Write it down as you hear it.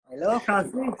Hello,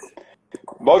 Francis.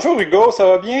 Bonjour Hugo, ça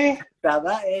va bien? Ça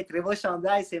va? Hey, très beau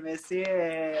chandail, c'est Monsieur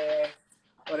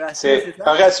Horacio, C'est c'est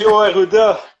ça? Horacio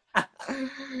Arruda,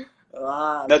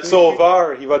 Wow, notre cool, cool.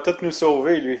 sauveur. Il va tout nous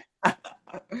sauver, lui.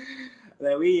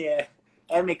 Ben oui.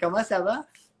 Mais comment ça va?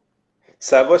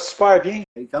 Ça va super bien.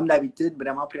 Comme d'habitude,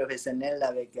 vraiment professionnel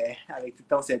avec tout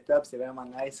ton setup, c'est vraiment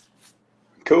nice.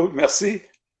 Cool, merci.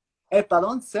 Hey,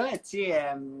 parlons de ça, tu sais,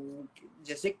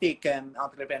 je sais que tu es comme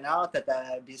entrepreneur, tu as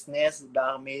ta business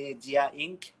Barmedia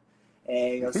Inc.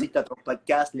 Et Mhm. aussi, tu as ton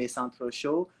podcast, Les Centres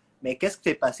Show. Mais qu'est-ce qui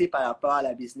s'est passé par rapport à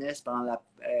la business pendant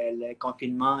le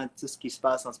confinement, tout ce qui se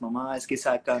passe en ce moment? Est-ce que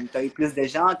ça a comme, tu as eu plus de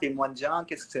gens, t'es moins de gens?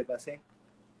 Qu'est-ce qui s'est passé?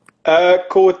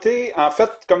 En fait,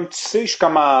 comme tu sais, je suis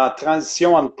comme en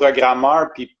transition entre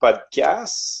programmeur puis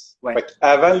podcast. Ouais. Fait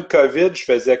avant le COVID, je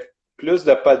faisais plus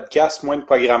de podcasts, moins de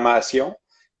programmation.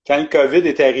 Quand le COVID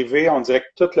est arrivé, on dirait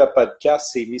que tout le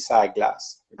podcast s'est mis sur la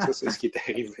glace. Fait que ça, c'est ce qui est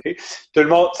arrivé. Tout le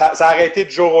monde, ça a arrêté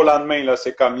du jour au lendemain, là.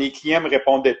 C'est comme les clients me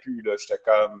répondaient plus, là. J'étais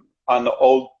comme on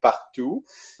hold partout.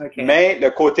 OK. Mais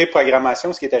le côté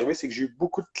programmation, ce qui est arrivé, c'est que j'ai eu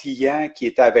beaucoup de clients qui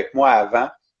étaient avec moi avant,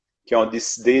 qui ont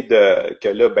décidé que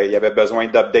là, ben, il y avait besoin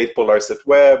d'updates pour leur site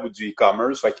web ou du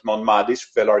e-commerce. Fait qu'ils m'ont demandé si je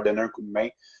pouvais leur donner un coup de main.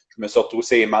 Je me suis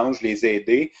retroussé les manches, je les ai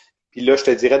aidés. Puis là, je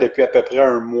te dirais, depuis à peu près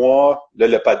un mois, là,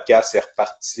 le podcast est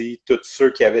reparti. Tous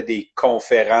ceux qui avaient des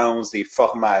conférences, des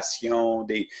formations,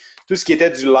 tout ce qui était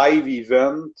du live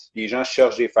event, les gens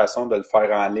cherchent des façons de le faire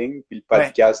en ligne, puis le Ouais.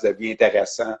 podcast devient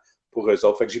intéressant pour eux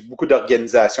autres. Fait que j'ai beaucoup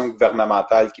d'organisations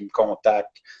gouvernementales qui me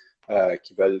contactent,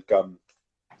 qui veulent comme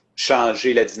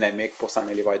changer la dynamique pour s'en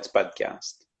aller vers du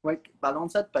podcast. Ouais. Parlons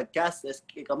de ça de podcast.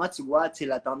 Comment tu vois, tu sais,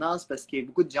 la tendance? Parce qu'il y a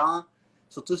beaucoup de gens,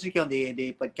 surtout ceux qui ont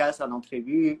des podcasts en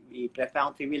entrevue, ils préfèrent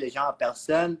entrevuer les gens en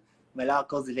personne. Mais là, à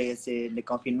cause le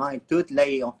confinement et tout, là,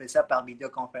 on fait ça par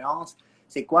vidéoconférence.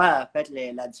 C'est quoi, en fait,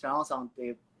 la différence entre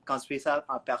quand tu fais ça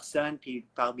en personne puis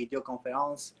par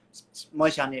vidéoconférence? Moi,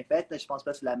 j'en ai fait. Là, je pense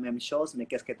pas que c'est la même chose, mais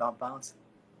qu'est-ce que tu en penses?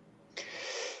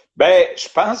 Ben, je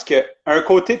pense que un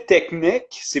côté technique,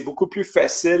 c'est beaucoup plus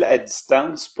facile à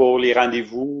distance pour les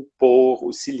rendez-vous, pour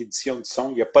aussi l'édition du son.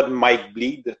 Il n'y a pas de mic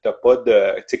bleed, t'as pas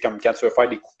de, tu sais, comme quand tu veux faire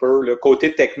des coupeurs. Le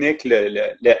côté technique,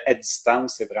 à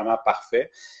distance, c'est vraiment parfait.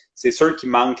 C'est sûr qu'il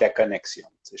manque la connexion.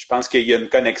 Tu sais, je pense qu'il y a une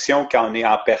connexion quand on est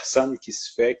en personne qui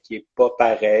se fait, qui est pas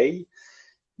pareille.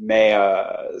 Mais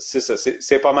c'est ça,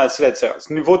 c'est pas mal ça la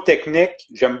différence. Niveau technique,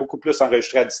 j'aime beaucoup plus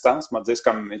enregistrer à distance. Moi, dire c'est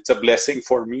comme it's a blessing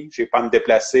for me. J'ai pas à me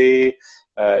déplacer.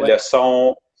 Ouais. Le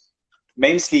son,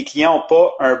 même si les clients n'ont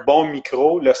pas un bon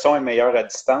micro, le son est meilleur à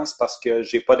distance parce que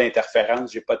j'ai pas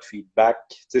d'interférence, j'ai pas de feedback.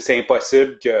 Tu sais, c'est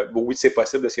impossible que, bon, oui, c'est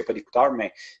possible parce qu'il n'y a pas d'écouteurs,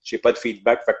 mais j'ai pas de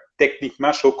feedback. Fait que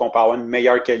techniquement, je trouve qu'on peut avoir une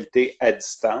meilleure qualité à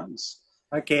distance.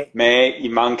 OK. Mais il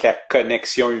manque la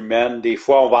connexion humaine. Des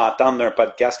fois, on va entendre un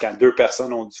podcast quand deux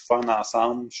personnes ont du fun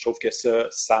ensemble. Je trouve que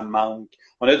ça manque.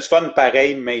 On a du fun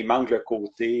pareil, mais il manque le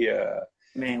côté,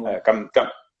 Mais euh, ouais. comme, comme,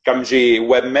 comme j'ai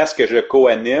Webmess que je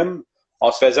co-anime,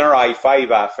 on se faisait un high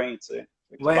five à la fin, tu sais.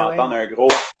 Tu Ouais, vas ouais. entendre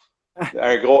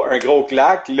un gros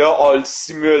claque. Là, on le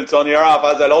simule. Tu sais, on est un en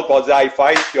face de l'autre, puis on dit high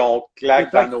five, puis on C'est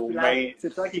claque toi dans qui nos claque. mains.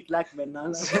 C'est toi qui claque maintenant,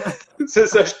 là. C'est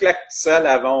ça, je claque tout seul.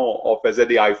 Avant, on faisait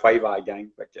des high five à la gang.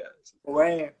 Fait que,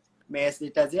 Ouais, mais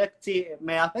c'est-à-dire que, tu sais,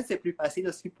 mais en fait, c'est plus facile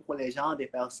aussi pour les gens de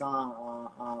faire ça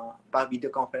par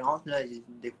vidéoconférence. Là.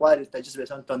 Des fois, tu as juste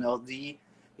besoin de ton ordi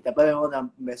et tu n'as pas vraiment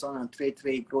besoin d'un très,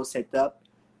 très gros setup.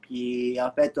 Puis, en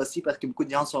fait, aussi parce que beaucoup de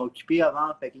gens sont occupés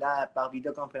avant, fait que là, par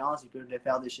vidéoconférence, ils peuvent le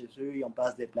faire de chez eux, ils n'ont pas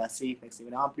à se déplacer. Fait que c'est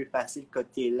vraiment plus facile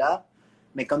côté là.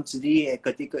 Mais comme tu dis,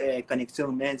 côté connexion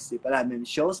humaine, c'est pas la même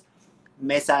chose.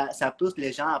 Mais ça pousse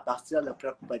les gens à partir de leur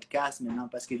propre podcast maintenant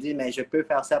parce qu'ils disent, mais je peux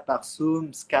faire ça par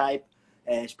Zoom, Skype,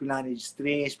 je peux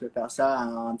l'enregistrer, je peux faire ça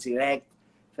en direct.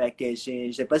 Fait que je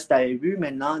ne sais pas si tu avais vu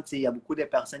maintenant, il y a beaucoup de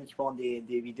personnes qui font des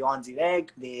vidéos en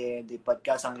direct, des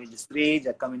podcasts enregistrés. Il y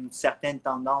a comme une certaine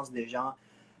tendance des gens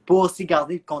pour aussi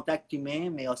garder le contact humain,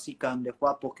 mais aussi comme des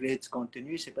fois pour créer du contenu.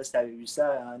 Je ne sais pas si tu avais vu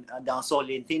ça. Sur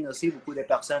LinkedIn aussi, beaucoup de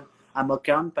personnes à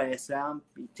Mocan, par exemple,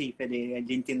 il fait des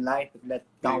LinkedIn Live, là,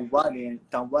 t'envoies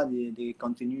des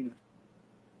contenus. Là.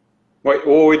 oui,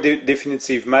 oh, oui,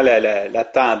 définitivement, la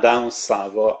tendance s'en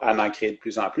va à en créer de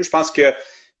plus en plus. Je pense que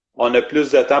on a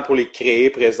plus de temps pour les créer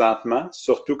présentement,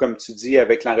 surtout comme tu dis,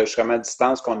 avec l'enregistrement à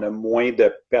distance, qu'on a moins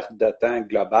de perte de temps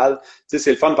globale. Tu sais,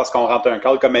 c'est le fun parce qu'on rentre un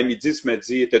call comme à midi, tu me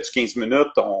dis, t'as-tu 15 minutes,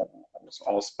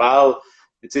 on se parle.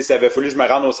 Tu sais, s'il avait fallu que je me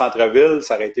rende au centre-ville,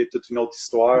 ça aurait été toute une autre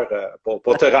histoire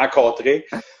pour te rencontrer.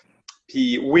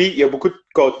 Puis oui, il y a beaucoup de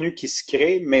contenu qui se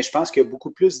crée, mais je pense qu'il y a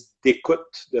beaucoup plus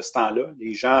d'écoute de ce temps-là.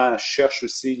 Les gens cherchent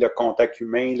aussi le contact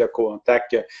humain, le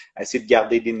contact, à essayer de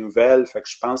garder des nouvelles. Fait que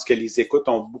je pense que les écoutes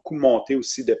ont beaucoup monté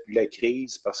aussi depuis la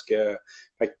crise parce que,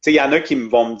 fait que tu sais, il y en a qui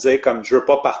vont me dire comme je veux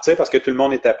pas partir parce que tout le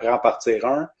monde était prêt à en partir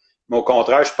un. Mais au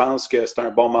contraire, je pense que c'est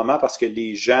un bon moment parce que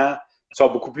les gens sont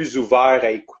beaucoup plus ouverts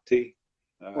à écouter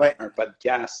Ouais. un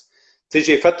podcast. Tu sais,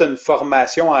 j'ai fait une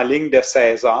formation en ligne de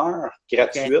 16 heures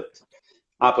gratuite. OK.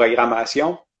 En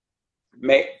programmation.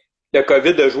 Mais le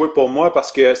COVID a joué pour moi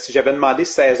parce que si j'avais demandé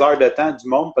 16 heures de temps du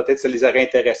monde, peut-être ça les aurait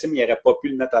intéressés, mais ils n'auraient pas pu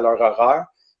le mettre à leur horaire.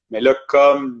 Mais là,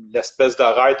 comme l'espèce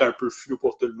d'horaire est un peu flou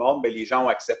pour tout le monde, bien, les gens ont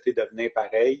accepté de venir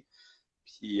pareil.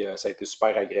 Puis ça a été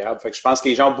super agréable. Fait que je pense que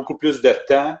les gens ont beaucoup plus de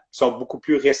temps, sont beaucoup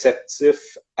plus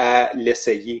réceptifs à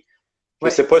l'essayer. Je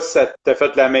ne Ouais. sais pas si ça t'a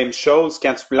fait la même chose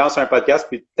quand tu lances un podcast,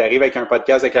 puis tu arrives avec un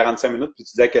podcast de 45 minutes, puis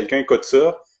tu dis à quelqu'un, écoute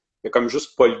ça, il a comme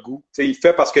juste pas le goût. Tu sais, il le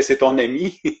fait parce que c'est ton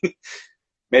ami,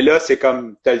 mais là, c'est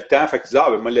comme, tu as le temps, fait que tu dis,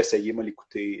 ah, ben, moi, l'essayer, moi,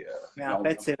 l'écouter. Mais en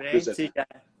fait, c'est vrai, tu sais,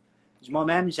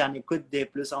 moi-même, j'en écoute de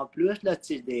plus en plus, là,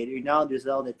 tu sais, des 1 heure, 2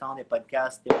 heures de temps des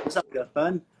podcasts, de plus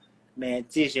anglophones. Mais,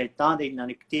 tu sais, j'ai le temps d'en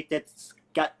écouter peut-être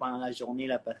 4 pendant la journée,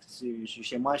 là, parce que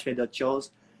chez moi, je fais d'autres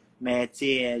choses. Mais, tu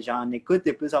sais, j'en écoute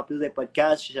de plus en plus des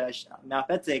podcasts. Mais en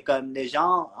fait, c'est comme les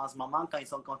gens, en ce moment, quand ils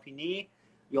sont confinés,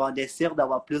 ils ont un désir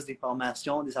d'avoir plus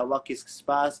d'informations, de savoir qu'est-ce qui se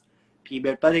passe. Puis ils ne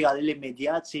veulent pas regarder les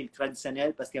médias, tu sais,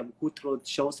 traditionnels, parce qu'il y a beaucoup trop de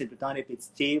choses, c'est tout le temps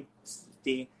répétitif.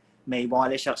 Mais ils vont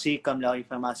aller chercher comme leur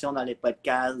information dans les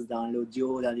podcasts, dans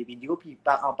l'audio, dans les vidéos. Puis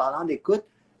en parlant d'écoute,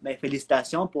 ben,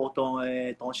 félicitations pour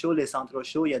ton show, le Centro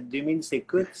Show. Il y a 2000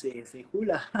 écoutes, c'est cool,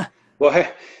 là.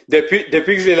 Ouais, depuis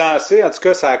que je l'ai lancé, en tout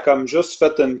cas, ça a comme juste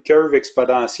fait une curve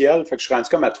exponentielle. Fait que je suis rendu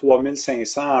comme à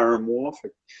 3500 en un mois. Fait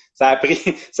que ça a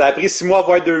pris 6 mois à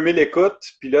avoir 2000 écoutes.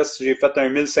 Puis là, j'ai fait un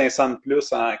 1500 de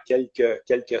plus en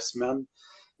quelques semaines.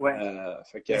 Ouais.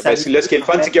 Fait que, ben, là, ce qui est le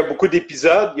fun, c'est qu'il y a beaucoup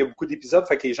d'épisodes. Il y a beaucoup d'épisodes,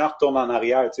 fait que les gens retournent en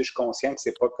arrière. Tu sais, je suis conscient que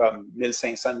c'est pas comme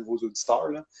 1500 nouveaux auditeurs,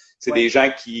 là. C'est des gens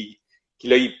qui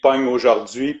là, ils pognent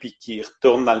aujourd'hui puis qui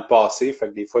retournent dans le passé. Fait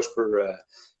que des fois,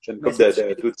 j'ai une couple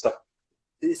d'auditeurs.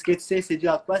 Est-ce que tu sais, c'est dû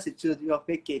à quoi? C'est dû au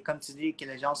fait que, comme tu dis, que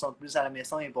les gens sont plus à la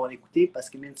maison et vont l'écouter parce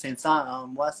que 1500 en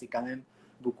mois, c'est quand même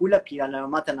beaucoup, là. Puis,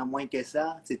 normalement, tu en as moins que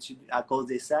ça. C'est-tu à cause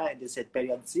de ça et de cette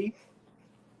période-ci?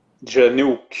 Je n'ai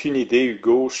aucune idée,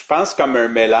 Hugo. Je pense comme un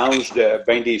mélange de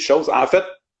bien des choses. En fait,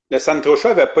 le Centro Show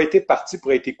n'avait pas été parti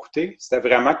pour être écouté. C'était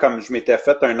vraiment comme je m'étais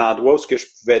fait un endroit où ce que je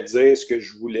pouvais dire ce que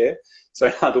je voulais. C'est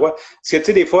un endroit. Parce que, tu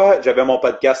sais, des fois, j'avais mon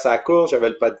podcast à la course, j'avais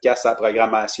le podcast à la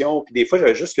programmation, puis des fois,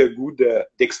 j'avais juste le goût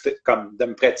comme de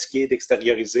me pratiquer,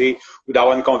 d'extérioriser, ou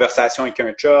d'avoir une conversation avec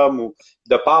un chum, ou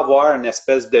de pas avoir une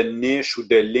espèce de niche ou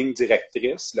de ligne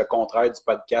directrice, le contraire du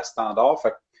podcast standard.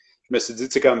 Fait que je me suis dit,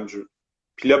 tu sais,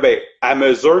 puis là, ben, à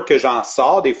mesure que j'en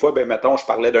sors, des fois, ben, mettons, je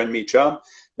parlais d'un de mes chums,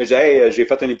 mais j'ai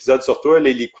fait un épisode sur toi, là,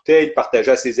 il l'écoutait, il le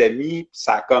partageait à ses amis, puis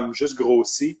ça a comme juste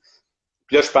grossi.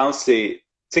 Puis là, je pense que c'est,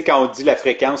 tu sais, quand on dit la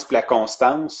fréquence puis la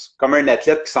constance, comme un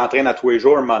athlète qui s'entraîne à tous les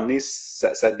jours, à un moment donné,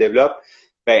 ça se développe.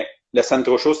 Ben, le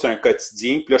Centro Show, c'est un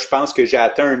quotidien. Puis là, je pense que j'ai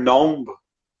atteint un nombre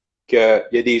qu'il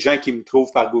y a des gens qui me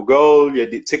trouvent par Google, il y a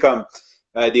des, tu sais, comme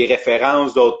des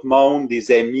références d'autres mondes,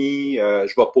 des amis.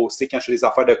 Je vais poster quand je fais des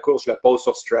affaires de course, je le pose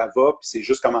sur Strava, puis c'est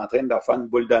juste comme en train de faire une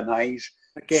boule de neige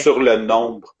sur le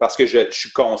nombre, parce que je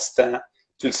suis constant.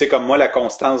 Tu le sais comme moi, la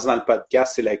constance dans le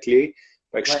podcast, c'est la clé.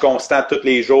 Fait que je suis constant tous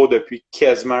les jours depuis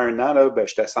quasiment un an. Là. Ben,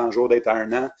 j'étais 100 jours d'être à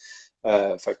un an.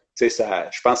 Fait que, tu sais,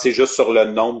 je pense que c'est juste sur le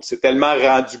nombre. C'est tellement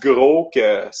rendu gros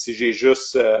que si j'ai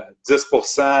juste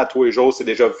 10% à tous les jours, c'est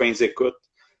déjà 20 écoutes.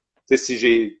 Tu sais, si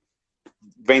j'ai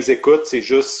 20 écoutes, c'est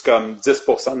juste comme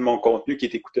 10% de mon contenu qui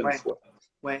est écouté une fois.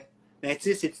 Oui. Mais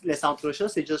tu sais, le Centro Show,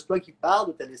 c'est juste toi qui parles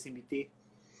ou tu as des invités?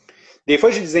 Des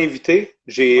fois, j'ai des invités.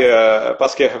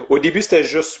 Parce que au début, c'était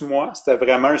juste moi. C'était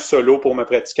vraiment un solo pour me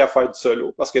pratiquer à faire du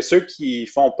solo. Parce que ceux qui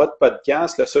font pas de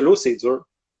podcast, le solo, c'est dur.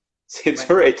 C'est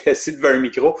dur d'être assis devant un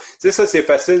micro. Tu sais, ça, c'est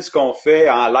facile ce qu'on fait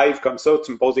en live comme ça.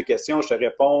 Tu me poses des questions, je te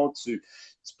réponds. Tu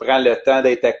prends le temps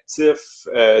d'être actif.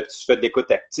 Tu fais de l'écoute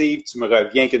active. Tu me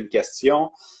reviens avec une question.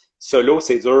 Solo,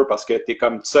 c'est dur parce que tu es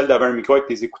comme seul devant un micro avec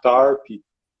tes écouteurs. Puis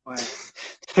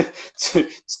tu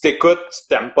t'écoutes, tu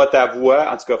t'aimes pas ta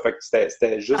voix. En tout cas, fait que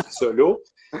c'était juste solo.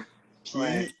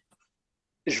 Puis,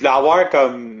 je voulais avoir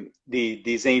comme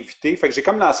des invités. Fait que j'ai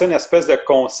comme lancé une espèce de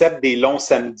concept des longs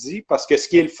samedis parce que ce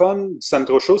qui est le fun du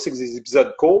Centro Show, c'est que c'est des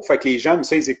épisodes courts. Fait que les gens aiment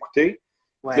ça les écouter.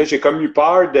 Là, j'ai comme eu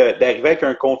peur d'arriver avec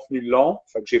un contenu long.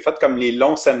 Fait que j'ai fait comme les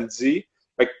longs samedis.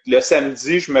 Fait que le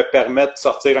samedi, je me permets de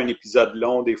sortir un épisode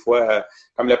long. Des fois,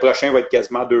 comme le prochain va être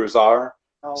quasiment 2 heures.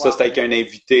 Ça, c'était avec un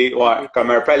invité. Ouais,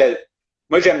 comme un peu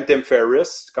Moi, j'aime Tim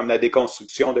Ferriss, comme la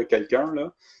déconstruction de quelqu'un,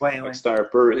 là. Ouais, Fait que ouais. c'est un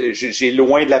peu, j'ai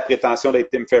loin de la prétention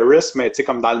d'être Tim Ferriss, mais tu sais,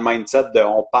 comme dans le mindset de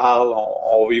on parle,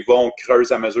 on y va, on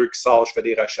creuse à mesure qu'il sort, je fais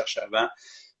des recherches avant.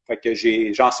 Fait que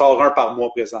j'en sors un par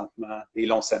mois présentement, les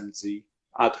longs samedis,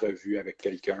 entrevue avec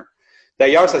quelqu'un.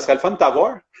 D'ailleurs, ça serait le fun de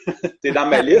t'avoir. T'es dans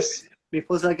ma liste. Mais il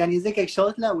faut s'organiser quelque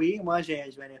chose, là, oui. Moi, je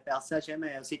vais aller faire ça. J'aime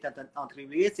aussi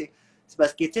t'entrevuer. C'est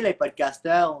parce que, tu sais, les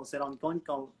podcasteurs, on s'est rendu compte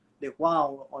qu'on, des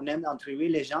fois, on aime entrevuer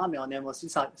les gens, mais on aime aussi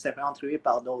se faire entrevuer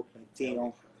par d'autres. Tu sais,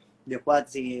 des fois,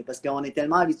 parce qu'on est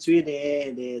tellement habitué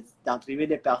d'entrevuer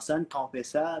des personnes qu'on fait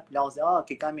ça. Puis là, on se dit, ah,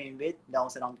 quelqu'un m'invite. Là, on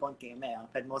s'est rendu compte que, mais en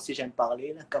fait, moi aussi, j'aime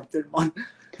parler, là, comme tout le monde.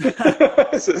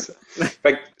 C'est ça.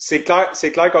 Fait que c'est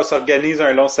clair qu'on s'organise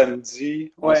un long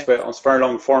samedi, Ouais, on se fait un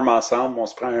long form ensemble, on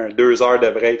se prend 2 heures de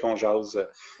break, on jase,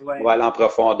 on va ouais, aller en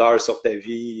profondeur sur ta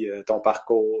vie, ton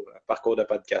parcours de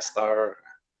podcasteur.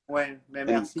 ouais. Mais Une-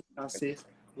 merci, Francis.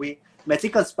 Oui. Mais tu sais,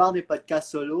 quand tu parles des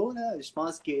podcasts solo, là, je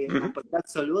pense qu'un Mhm. podcast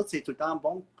solo, c'est tout le temps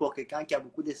bon pour quelqu'un qui a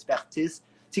beaucoup d'expertise.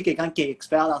 Tu sais, quelqu'un qui est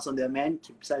expert dans son domaine,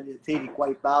 qui sait de quoi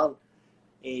il parle.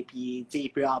 Et puis, tu sais, il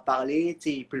peut en parler,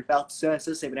 tu sais, il peut le faire tout seul.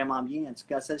 Ça, c'est vraiment bien. En tout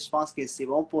cas, ça, je pense que c'est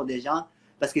bon pour des gens.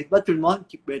 Parce que c'est pas tout le monde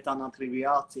qui peut être un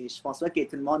entrevueur. Tu sais. Je pense pas que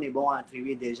tout le monde est bon à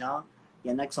entrevuer des gens. Il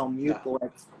y en a qui sont mieux Non. pour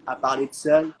être, à parler tout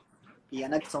seul. Puis il y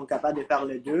en a qui sont capables de faire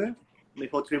les deux. Mais il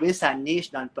faut trouver sa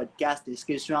niche dans le podcast. Est-ce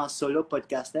que je suis en solo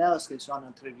podcasteur? Est-ce que je suis en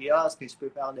entrevueur? Est-ce que je peux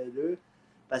faire les deux?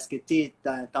 Parce que tu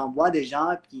envoies des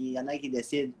gens, puis il y en a qui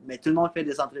décident, mais tout le monde fait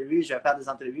des entrevues, je vais faire des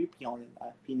entrevues, puis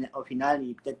au final,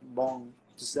 il est peut-être bon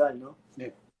tout seul, non?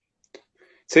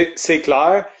 C'est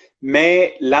clair,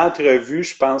 mais l'entrevue,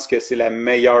 je pense que c'est le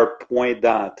meilleur point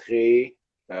d'entrée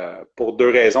pour 2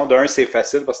 raisons. D'un, c'est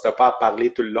facile parce que tu n'as pas à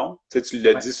parler tout le long. Tu sais, tu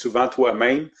le Ouais, dis souvent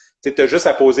toi-même. Tu as juste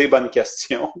à poser les bonnes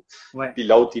questions, ouais, puis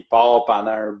l'autre, il part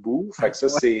pendant un bout. Fait que ça,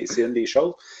 ouais, c'est une des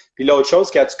choses. Puis l'autre chose,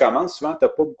 quand tu commences, souvent, tu n'as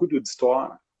pas beaucoup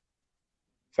d'auditoire.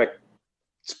 Fait que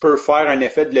tu peux faire un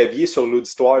effet de levier sur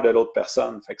l'auditoire de l'autre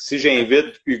personne. Fait que si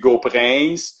j'invite Hugo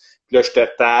Prince, puis là je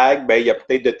te tag, ben il y a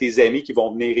peut-être de tes amis qui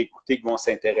vont venir écouter, qui vont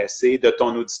s'intéresser, de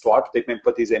ton auditoire, peut-être même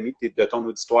pas tes amis, de ton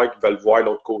auditoire qui veulent voir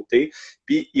l'autre côté,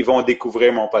 puis ils vont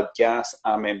découvrir mon podcast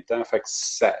en même temps. Fait que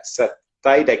ça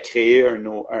t'aide à créer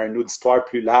un auditoire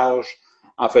plus large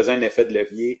en faisant un effet de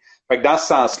levier. Fait que dans ce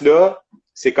sens-là,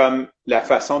 c'est comme la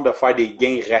façon de faire des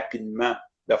gains rapidement,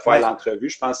 de faire ouais. l'entrevue.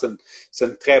 Je pense que c'est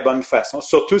une très bonne façon.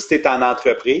 Surtout si tu es en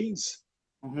entreprise,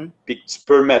 Mhm. puis que tu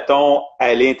peux, mettons,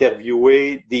 aller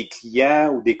interviewer des clients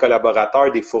ou des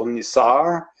collaborateurs, des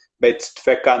fournisseurs, ben tu te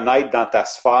fais connaître dans ta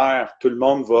sphère. Tout le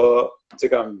monde va, tu sais,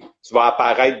 comme, tu vas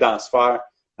apparaître dans la sphère,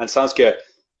 dans le sens que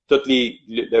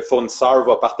le fournisseur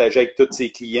va partager avec tous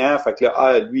ses clients. Fait que là,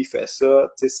 ah, lui, il fait ça.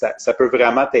 Tu sais, ça peut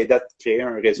vraiment t'aider à te créer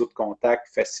un réseau de contacts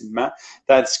facilement.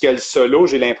 Tandis que le solo,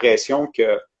 j'ai l'impression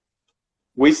que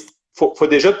oui, faut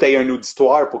déjà que tu aies un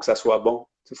auditoire pour que ça soit bon.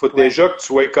 Il faut Ouais, déjà que tu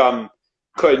sois comme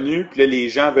connu, puis là, les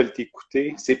gens veulent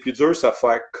t'écouter. C'est plus dur de se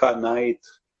faire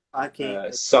connaître, ok.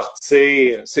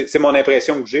 sortir. C'est mon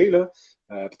impression que j'ai, là.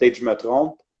 Peut-être que je me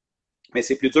trompe. Mais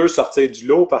c'est plus dur de sortir du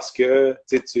lot parce que,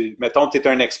 mettons, tu es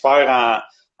un expert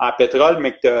en pétrole,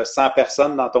 mais que tu as 100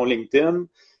 personnes dans ton LinkedIn,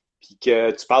 puis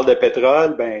que tu parles de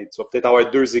pétrole, ben, tu vas peut-être avoir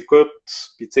 2 écoutes,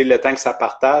 puis tu sais, le temps que ça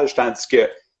partage, tandis que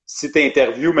si tu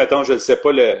interviews, mettons, je ne sais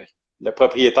pas, le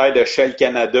propriétaire de Shell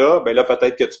Canada, ben là,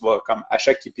 peut-être que tu vas, comme à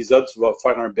chaque épisode, tu vas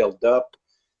faire un build-up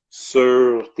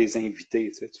sur tes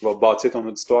invités. Tu sais. Tu vas bâtir ton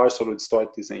auditoire sur l'auditoire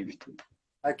de tes invités.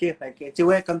 Ok, fait que, tu sais,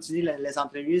 ouais, comme tu dis, les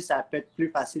entrevues, ça peut être plus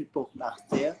facile pour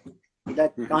partir. Et là,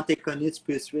 quand tu es connu, tu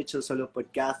peux switch sur le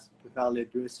podcast, tu peux faire les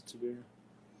deux si tu veux.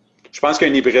 Je pense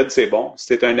qu'un hybride, c'est bon. Si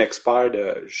tu es un expert,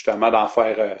 justement, d'en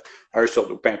faire un sur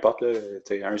deux, peu importe, là,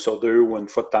 un sur deux ou une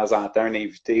fois de temps en temps, un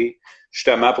invité,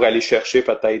 justement pour aller chercher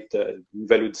peut-être une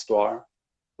nouvelle auditoire.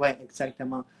 Oui,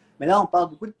 exactement. Mais là, on parle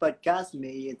beaucoup de podcasts,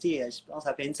 mais tu sais, je pense que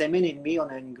ça fait une semaine et demie, on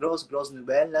a une grosse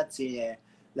nouvelle là, tu sais,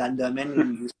 dans le domaine de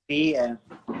l'industrie.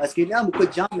 Parce que là, beaucoup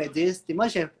de gens me disent, tu sais, moi,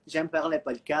 j'aime faire les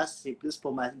podcasts, c'est plus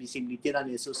pour ma visibilité dans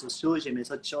les réseaux sociaux, j'aime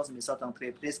ça de choses, j'aime ça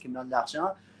d'entreprises qui me donnent de l'argent.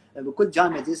 Beaucoup de gens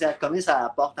me disent, ah, combien ça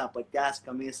apporte un podcast,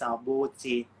 combien ça en vaut,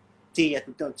 tu sais,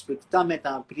 tu peux tout le temps mettre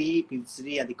en prix, puis tu dis,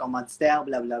 il y a des commanditaires,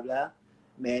 blablabla.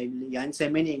 Mais il y a une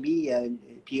semaine et demie,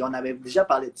 puis on avait déjà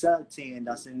parlé de ça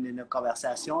dans une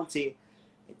conversation. Tu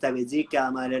avais dit qu'à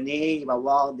un moment donné, il va y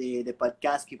avoir des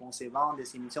podcasts qui vont se vendre,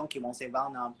 des émissions qui vont se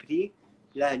vendre en prix.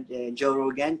 Puis là, Joe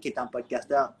Rogan, qui est un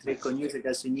podcasteur très connu aux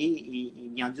États-Unis,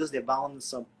 il vient juste de vendre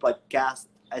son podcast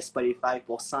à Spotify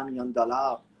pour 100 millions de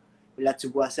dollars. Puis là, tu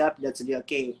vois ça, puis là, tu dis,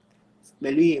 OK,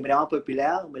 mais lui, il est vraiment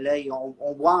populaire. Mais là,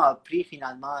 on voit un prix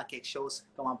finalement à quelque chose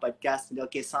comme un podcast.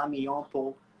 OK, 100 millions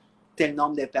pour tel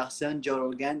nombre de personnes, Joe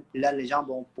Rogan. Puis là, les gens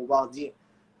vont pouvoir dire,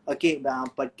 OK, ben, un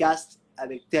podcast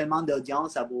avec tellement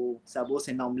d'audience, ça vaut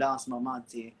ces nombres-là en ce moment.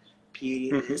 T'sais. Puis,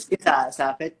 est-ce que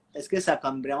est-ce que ça a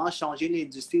comme vraiment changé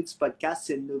l'industrie du podcast,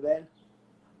 cette nouvelle?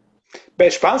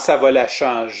 Ben, je pense que ça va la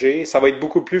changer. Ça va être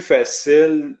beaucoup plus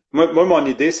facile. Moi, mon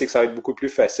idée, c'est que ça va être beaucoup plus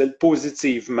facile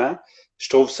positivement. Je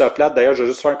trouve ça plate. D'ailleurs, je vais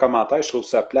juste faire un commentaire. Je trouve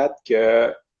ça plate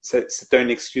que c'est une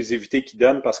exclusivité qu'ils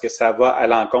donnent parce que ça va à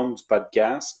l'encontre du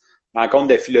podcast, à l'encontre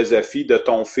de la philosophie de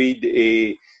ton feed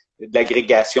et de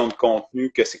l'agrégation de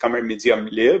contenu, que c'est comme un médium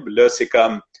libre. Là, c'est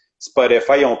comme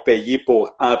Spotify ont payé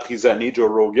pour emprisonner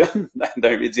Joe Rogan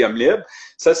d'un médium libre.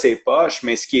 Ça, c'est poche.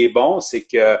 Mais ce qui est bon, c'est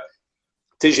que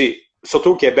tu sais, surtout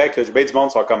au Québec, j'ai bien du monde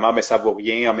qui sont comme, ah, mais ça vaut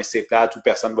rien, ah, mais c'est plate, ou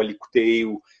personne va l'écouter,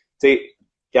 ou, tu sais,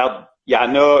 regarde, il y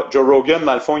en a, Joe Rogan,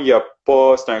 dans le fond, il a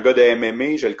pas, c'est un gars de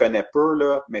MMA, je le connais peu,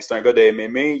 là, mais c'est un gars de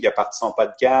MMA, il a parti son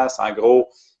podcast, en gros,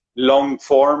 long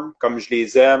form, comme je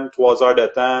les aime, 3 heures de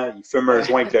temps, il fume un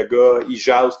joint avec le gars, il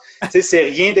jase. Tu sais, c'est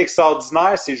rien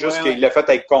d'extraordinaire, c'est juste qu'il l'a fait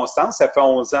avec constance, ça fait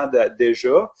 11 ans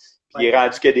déjà. Puis il est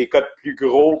rendu qu'il y a des codes plus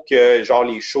gros que genre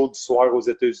les shows du soir aux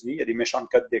États-Unis. Il y a des méchants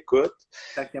codes d'écoute.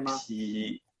 Exactement.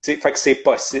 Puis, tu sais, fait que c'est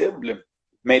possible.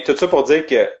 Mais tout ça pour dire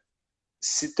que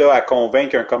si tu as à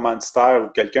convaincre un commanditaire ou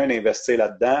quelqu'un d'investir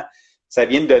là-dedans, ça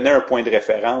vient de donner un point de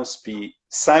référence. Puis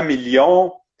 100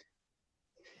 millions,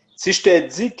 si je te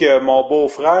dis que mon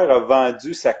beau-frère a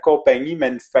vendu sa compagnie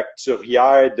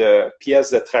manufacturière de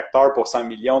pièces de tracteur pour 100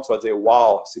 millions, tu vas dire «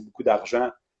 Wow, c'est beaucoup d'argent ».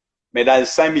 Mais dans le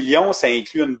 100 millions, ça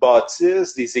inclut une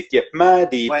bâtisse, des équipements,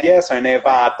 des pièces, un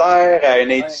inventaire,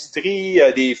 une industrie,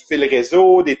 des fils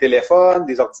réseau, des téléphones,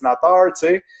 des ordinateurs, tu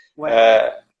sais.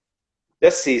 Là,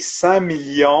 c'est 100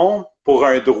 millions pour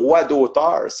un droit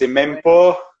d'auteur. C'est même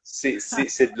pas... C'est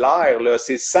de l'air, là.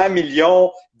 C'est 100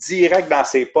 millions direct dans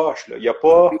ses poches, là. Il y a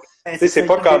pas... Tu sais, c'est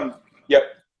pas comme...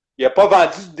 Il a pas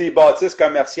vendu des bâtisses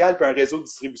commerciales puis un réseau de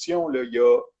distribution, là. Il y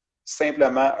a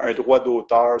simplement un droit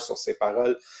d'auteur sur ses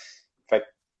paroles. Fait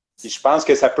que je pense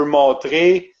que ça peut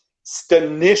montrer, si tu as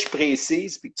une niche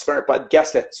précise puis que tu fais un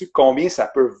podcast là-dessus, combien ça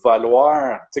peut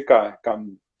valoir, tu sais,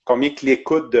 combien que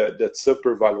l'écoute de ça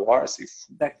peut valoir, c'est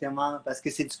fou. Exactement, parce que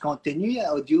c'est du contenu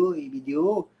audio et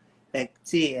vidéo. Fait que,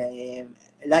 tu sais,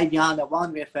 là, il vient d'avoir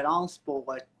une référence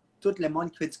pour tout le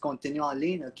monde qui fait du contenu en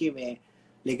ligne, OK, mais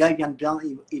les gars,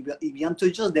 ils viennent tout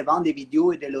juste de vendre des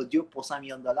vidéos et de l'audio pour 100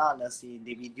 millions de dollars. C'est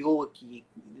des vidéos qui,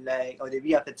 là, au début,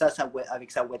 il a fait ça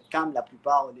avec sa webcam, la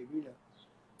plupart au début. Là.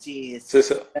 C'est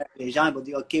ça. Les gens vont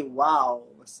dire, OK, wow.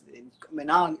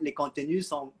 Maintenant, les contenus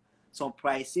sont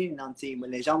pricés. Maintenant,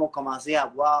 les gens vont commencer à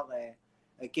voir,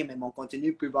 OK, mais mon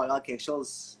contenu peut valoir quelque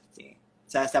chose.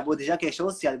 Ça vaut déjà quelque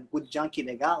chose s'il y a beaucoup de gens qui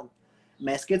le regardent.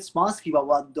 Mais est-ce que tu penses qu'il va y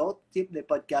avoir d'autres types de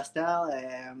podcasteurs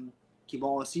qui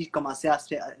vont aussi commencer à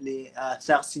se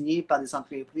faire signer par des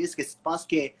entreprises? Est-ce que tu penses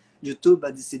que YouTube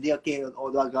va décider, OK, on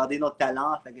doit garder notre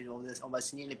talent, fait que on va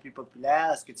signer les plus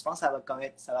populaires? Est-ce que tu penses que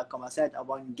ça va commencer à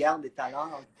avoir une guerre des talents?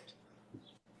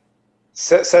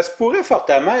 Ça se pourrait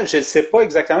fortement, je ne sais pas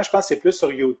exactement, je pense que c'est plus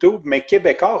sur YouTube, mais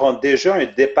Québécois ont déjà un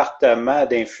département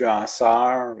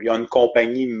d'influenceurs. Il y a une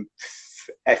compagnie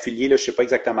affiliée, là, je ne sais pas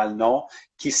exactement le nom,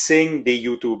 qui signe des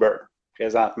YouTubers.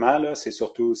 Présentement, là, c'est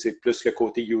plus le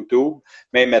côté YouTube.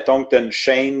 Mais mettons que tu as une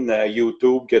chaîne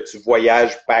YouTube, que tu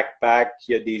voyages backpack,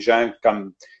 il y a des gens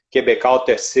comme Québécois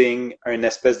te signent une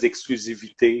espèce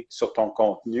d'exclusivité sur ton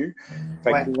contenu.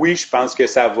 Fait que oui, je pense que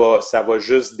ça va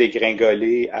juste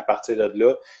dégringoler à partir de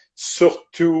là.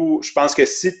 Surtout, je pense que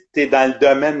si tu es dans le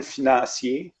domaine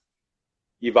financier,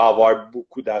 il va y avoir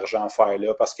beaucoup d'argent à faire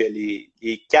là parce que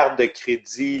les cartes de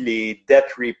crédit, les debt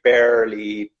repair,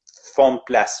 les fonds de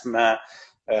placement,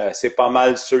 c'est pas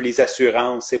mal sur les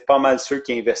assurances, c'est pas mal ceux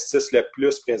qui investissent le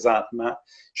plus présentement.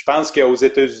 Je pense qu'aux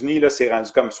États-Unis, là, c'est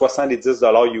rendu comme 70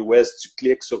 $ US du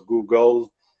clic sur Google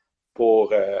pour...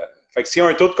 fait que s'il y a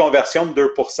un taux de conversion de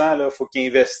 2 %, il faut qu'ils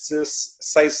investissent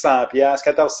 1600$,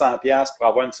 1400$ pour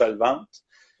avoir une seule vente.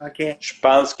 Okay. Je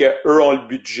pense qu'eux ont le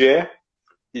budget.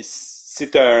 Et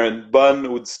si tu as une bonne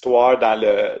auditoire dans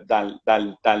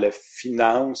le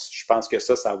finance, je pense que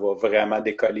ça va vraiment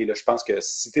décoller. Là. Je pense que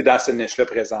si tu es dans cette niche-là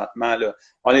présentement, là,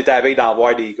 on est avec d'en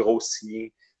voir des gros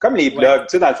signés. Comme les blogs. Tu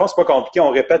sais, dans le fond, c'est pas compliqué. On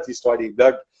répète l'histoire des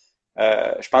blogs.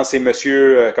 Je pense que c'est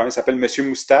monsieur, comment il s'appelle, Monsieur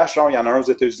Moustache. Genre, il y en a un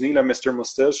aux États-Unis, là, Mr.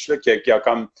 Moustache, là, qui a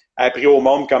comme appris au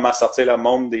monde comment sortir le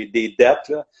monde des dettes.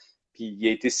 Là. Puis il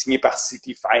a été signé par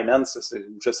City Finance.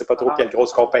 Je ne sais pas trop quelle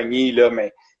grosse compagnie, là,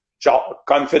 mais genre,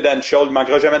 confidential, il ne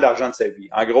manquera jamais d'argent de sa vie.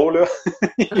 En gros, là,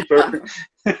 il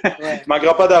ne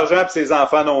manquera pas d'argent, puis ses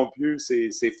enfants non plus.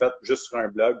 C'est fait juste sur un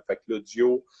blog. Fait que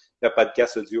le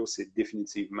podcast audio, c'est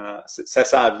définitivement, ça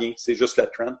s'en vient. C'est juste le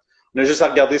trend. On a juste à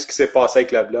regarder ce qui s'est passé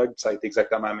avec le blog, puis ça a été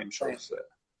exactement la même Ouais. chose.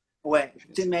 Ouais.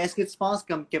 Mais est-ce que tu penses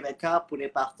comme Québécois pourrait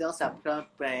partir sa propre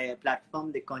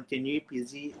plateforme de contenu puis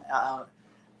dire,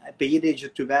 payer des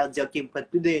YouTubers, dire OK, vous ne faites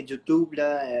plus de YouTube,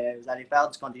 là, vous allez faire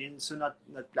du contenu sur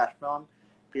notre plateforme.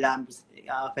 Puis là,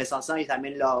 en faisant ça, ils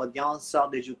amènent leur audience,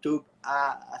 sortent de YouTube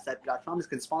à cette plateforme. Est-ce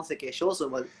que tu penses que c'est quelque chose?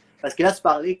 Parce que là, tu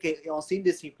parlais qu'on signe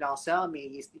des influenceurs, mais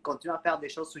ils continuent à faire des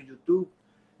choses sur YouTube.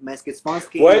 Mais est-ce que tu penses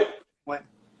que. Ouais. Ouais.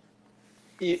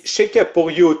 Je sais que pour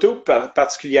YouTube,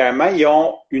 particulièrement, ils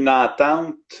ont une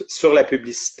entente sur la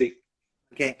publicité.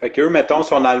 OK. Fait qu'eux, mettons,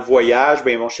 sont dans le voyage,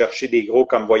 ben, ils vont chercher des gros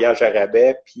comme Voyage à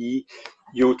rabais, puis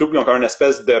YouTube, ils ont comme une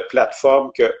espèce de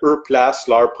plateforme que eux placent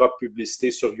leur propre publicité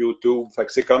sur YouTube. Fait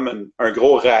que c'est comme un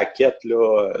gros racket,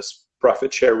 là, profit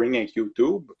sharing avec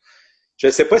YouTube. Je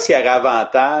ne sais pas s'il y aurait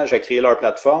avantage à créer leur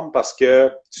plateforme parce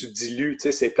que tu dilues, tu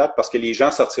sais, c'est plate parce que les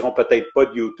gens sortiront peut-être pas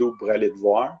de YouTube pour aller te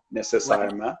voir,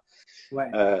 nécessairement. Ouais.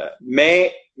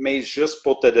 Mais juste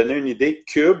pour te donner une idée,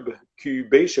 QUB,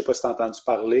 je ne sais pas si tu as entendu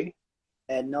parler.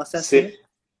 Non, ça en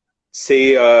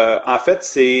fait,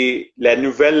 c'est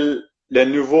le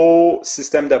nouveau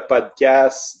système de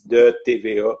podcast de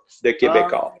TVA, de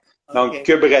Québécois. Donc, okay.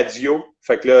 QUB Radio.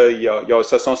 Fait que là, ils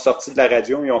se sont sortis de la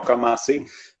radio, ils ont commencé.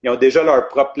 Ils ont déjà leur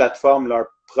propre plateforme, leur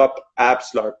propre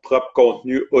apps, leur propre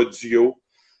contenu audio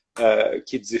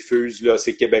qui diffusent. Là,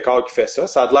 c'est Québécois qui fait ça.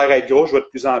 Ça a de l'air être gros. Je vois de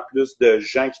plus en plus de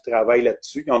gens qui travaillent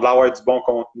là-dessus. Ils ont de l'air d'avoir du bon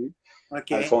contenu.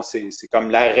 Okay. Dans le fond, c'est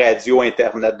comme la radio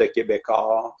Internet de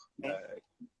Québécois.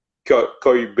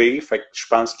 KUB, fait que je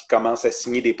pense qu'ils commencent à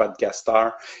signer des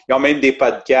podcasteurs. Ils ont même des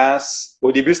podcasts.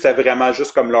 Au début, c'était vraiment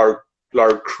juste comme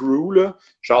leur crew, là,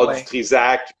 genre du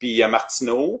Trisac puis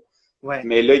Martineau. Ouais.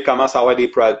 Mais là, ils commencent à avoir des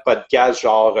podcasts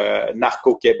genre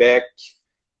Narco-Québec,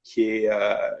 qui est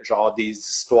genre des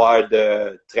histoires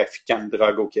de trafiquants de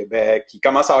drogue au Québec. Ils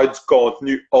commencent à avoir du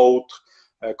contenu autre,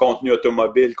 contenu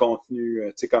automobile, contenu,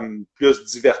 tu sais, comme plus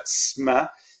divertissement,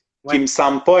 qui me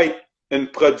semble pas être une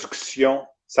production.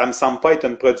 Ça me semble pas être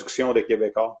une production de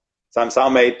Québécois. Ça me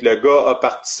semble être le gars a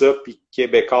parti ça, puis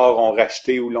Québécois ont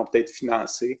racheté ou l'ont peut-être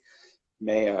financé.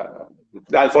 Mais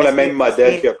dans le fond, le même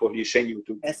modèle qu'il y a pour les chaînes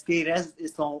YouTube. Est-ce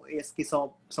qu'ils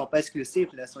sont pas exclusifs?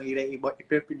 Là? Ils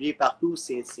peuvent publier partout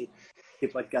ces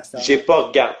podcasts-là? J'ai pas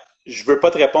regardé. Je veux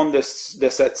pas te répondre de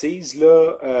cette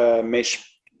tease-là, mais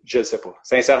je ne sais pas.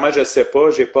 Sincèrement, je ne sais pas.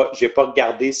 J'ai pas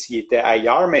regardé s'ils étaient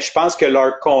ailleurs, mais je pense que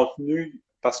leur contenu,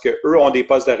 parce qu'eux ont des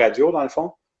postes de radio, dans le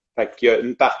fond. Fait qu'il y a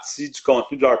une partie du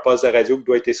contenu de leur poste de radio qui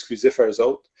doit être exclusif à eux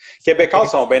autres. Québécois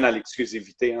sont bien dans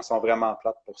l'exclusivité, hein, sont vraiment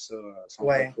plates pour ça. Ils sont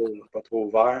pas trop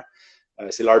ouverts.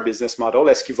 C'est leur business model.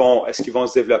 Est-ce qu'ils vont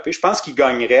se développer? Je pense qu'ils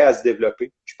gagneraient à se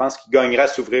développer. Je pense qu'ils gagneraient à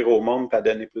s'ouvrir au monde et à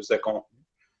donner plus de contenu.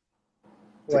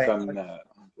 C'est comme...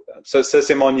 ça,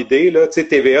 c'est mon idée. Là. Tu sais,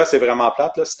 TVA, c'est vraiment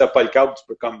plate. Là. Si tu n'as pas le câble, tu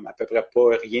peux comme à peu près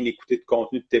pas rien écouter de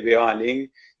contenu de TVA en ligne.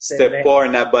 Si tu n'as pas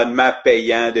un abonnement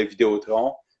payant de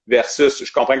Vidéotron, versus,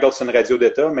 je comprends que c'est une radio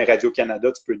d'État, mais Radio-Canada,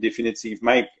 tu peux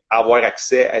définitivement avoir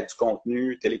accès à du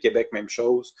contenu, Télé-Québec, même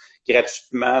chose,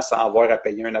 gratuitement, sans avoir à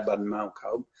payer un abonnement au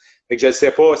câble. Fait que je ne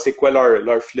sais pas c'est quoi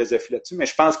leur philosophie là-dessus, mais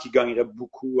je pense qu'ils gagneraient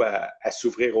beaucoup à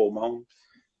s'ouvrir au monde,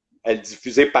 à le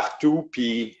diffuser partout,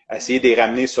 puis essayer de les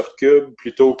ramener sur Cube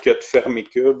plutôt que de fermer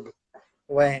Cube.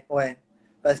 Ouais.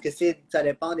 Parce que ça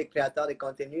dépend des créateurs de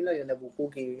contenu. Là. Il y en a beaucoup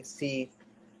qui...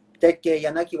 Peut-être qu'il y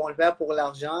en a qui vont le faire pour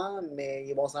l'argent, mais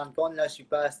ils vont se rendre compte, là, je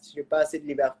n'ai pas assez de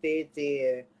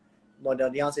liberté. Mon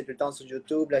audience est tout le temps sur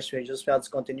YouTube. Là, je vais juste faire du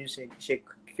contenu chez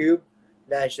Cube.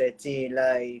 Là, il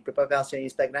ne peut pas faire sur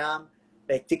Instagram.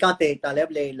 Quand tu enlèves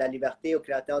la liberté aux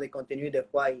créateurs de contenu, des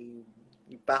fois,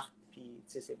 ils partent.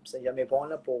 C'est jamais bon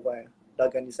là, pour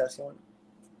l'organisation.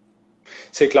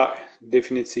 C'est clair,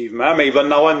 définitivement. Mais il va y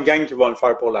en avoir une gang qui vont le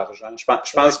faire pour l'argent. Je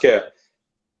pense qu'ils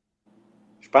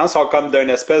sont comme d'un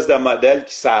espèce de modèle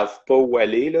qui ne savent pas où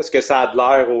aller. Là, ce que ça a de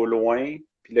l'air au loin.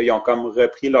 Puis là, ils ont comme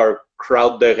repris leur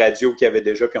crowd de radio qu'ils avaient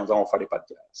déjà, puis on dit on va faire des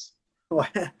podcasts. Ouais.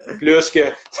 Plus que,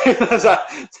 tu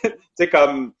sais,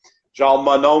 comme, genre,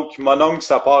 mon oncle,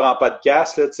 ça part en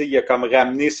podcast, là, tu sais, il a comme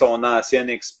ramené son ancienne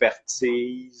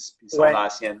expertise, puis son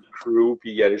ancienne crew,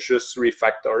 puis il a juste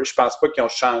refactory. Je pense pas qu'ils ont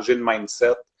changé le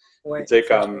mindset. Ouais, tu sais,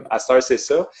 comme, à cette heure, c'est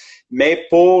ça. Mais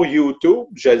pour YouTube,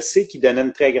 je le sais qu'ils donnaient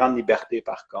une très grande liberté,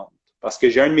 par contre. Parce que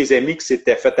j'ai un de mes amis qui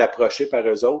s'était fait approcher par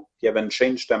eux autres, qui avait une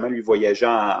chaîne, justement, lui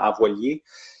voyageant en voilier.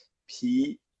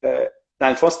 Puis, dans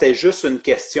le fond, c'était juste une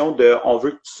question de on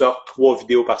veut que tu sortes 3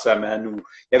 vidéos par semaine. Ou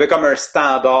il y avait comme un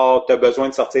standard, tu as besoin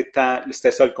de sortir tant. C'était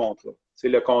ça le contrat. Tu sais,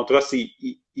 le contrat,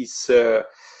 il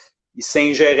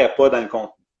s'ingérait pas dans le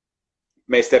contenu.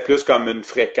 Mais c'était plus comme une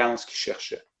fréquence qu'il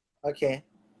cherchait. OK.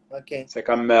 OK. C'est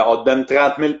comme, on te donne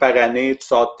 30 000 par année, tu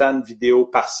sors tant de vidéos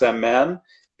par semaine,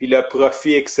 puis le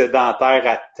profit excédentaire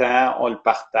à temps, on le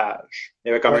partage. Il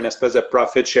y avait comme une Ouais. espèce de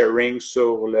profit sharing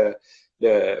sur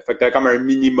fait que tu as comme un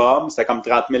minimum, c'était comme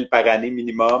 30 000 par année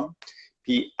minimum.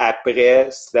 Puis après,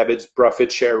 tu avais du profit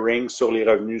sharing sur les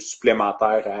revenus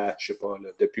supplémentaires à, je sais pas, là,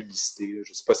 de publicité. Là.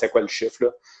 Je sais pas c'est quoi le chiffre,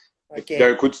 là. OK.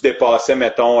 D'un coup, tu dépassais,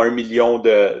 mettons, 1 million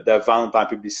de ventes en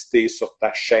publicité sur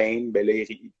ta chaîne, ben là,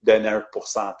 il donnait un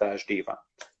pourcentage des ventes.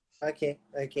 OK.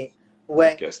 OK. Fait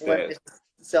Ouais. que Ouais. c'était. Mais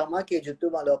sûrement que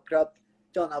YouTube a leur propre.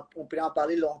 Tu sais, on pourrait en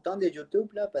parler longtemps de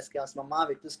YouTube, là, parce qu'en ce moment,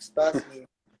 avec tout ce qui se passe,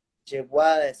 je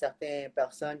vois certaines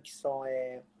personnes qui sont.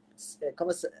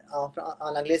 Comment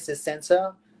en anglais, c'est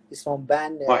censor. Ils sont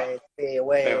ban. Ouais, ben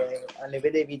ouais.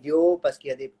 Enlever des vidéos parce qu'il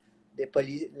y a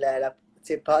tu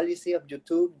sais, policy of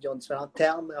YouTube. Ils ont différents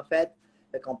termes, en fait.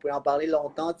 Fait qu'on pourrait en parler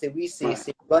longtemps. Tu sais, oui, c'est Ouais.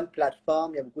 une bonne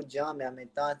plateforme. Il y a beaucoup de gens, mais en même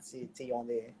temps, tu sais, ils ont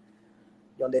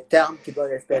des termes qu'ils doivent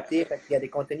respecter. Fait qu'il y a des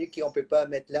contenus qu'on ne peut pas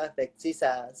mettre là. Fait que, tu sais,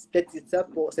 c'est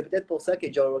peut-être pour ça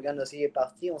que Joe Rogan aussi est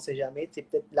parti. On ne sait jamais. C'est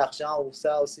peut-être l'argent ou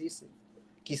ça aussi.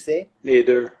 Qui sait? Les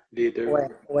deux, les deux. Ouais,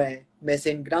 ouais. Mais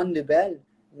c'est une grande nouvelle.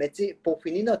 Mais tu sais, pour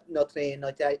finir notre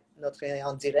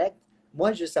en direct,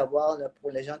 moi, je veux savoir, là, pour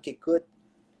les gens qui écoutent,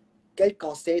 quel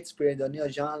conseil tu pourrais donner aux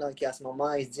gens là, qui, à ce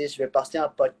moment, ils se disent, je vais passer en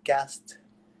podcast.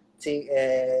 Tu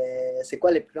sais, c'est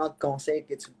quoi les plus grands conseils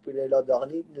que tu pourrais leur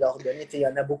donner? Tu sais, il y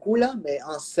en a beaucoup, là, mais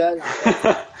en seul, en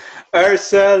fait. Un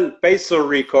seul, paye sur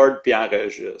record puis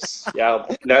enregistre.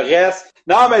 Regarde. Le reste,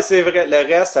 non, mais c'est vrai, le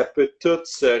reste, ça peut tout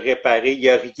se réparer. Il n'y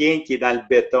a rien qui est dans le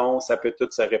béton, ça peut tout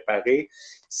se réparer.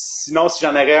 Sinon, si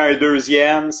j'en aurais un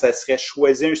deuxième, ça serait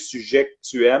choisir un sujet que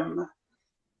tu aimes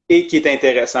et qui est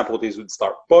intéressant pour tes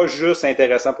auditeurs. Pas juste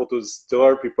intéressant pour tes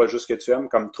auditeurs, puis pas juste que tu aimes,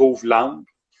 comme trouve l'angle.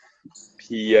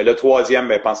 Puis le troisième,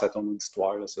 ben, pense à ton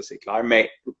auditoire, là, ça c'est clair.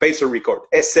 Mais paye sur record.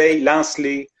 Essaye,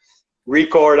 lance-les,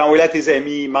 record, envoie-les à tes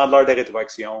amis, demande-leur des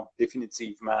rétroactions,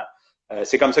 définitivement.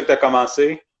 C'est comme ça que tu as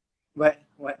commencé. Ouais,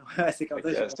 ouais, ouais, c'est comme ça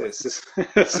que j'ai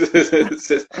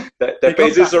commencé. T'as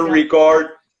pesé sur record.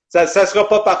 Ça sera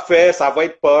pas parfait, ça va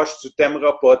être poche, tu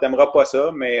t'aimeras pas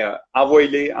ça, mais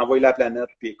envoie-les à la planète,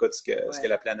 puis écoute ce que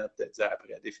la planète te dit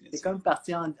après, définitivement. C'est comme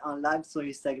partir en live sur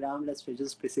Instagram, là, tu fais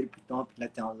juste presser le bouton, puis là,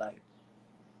 t'es en live.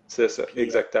 C'est ça, Puis,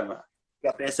 exactement. puis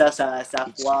après ça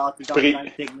foire, tout le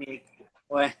temps technique.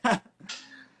 Ouais.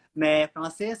 Mais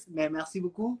Francis, mais merci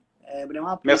beaucoup.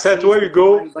 Vraiment merci à toi,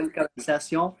 Hugo. Une bonne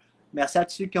conversation. Merci à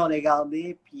tous ceux qui ont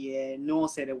regardé, puis nous, on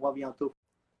se revoit bientôt.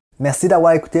 Merci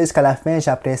d'avoir écouté jusqu'à la fin,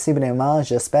 j'apprécie vraiment.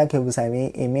 J'espère que vous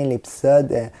avez aimé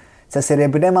l'épisode. Ça serait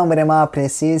vraiment, vraiment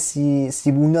apprécié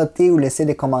si vous notez ou laissez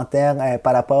des commentaires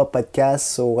par rapport au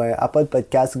podcast sur Apple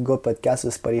Podcast, Google Podcast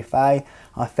ou Spotify.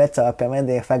 En fait, ça va permettre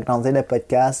de faire grandir le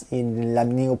podcast et de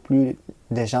l'amener au plus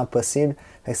de gens possible.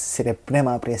 Fait que ça serait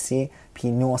vraiment apprécié. Puis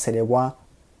nous, on se revoit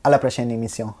à la prochaine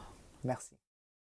émission. Merci.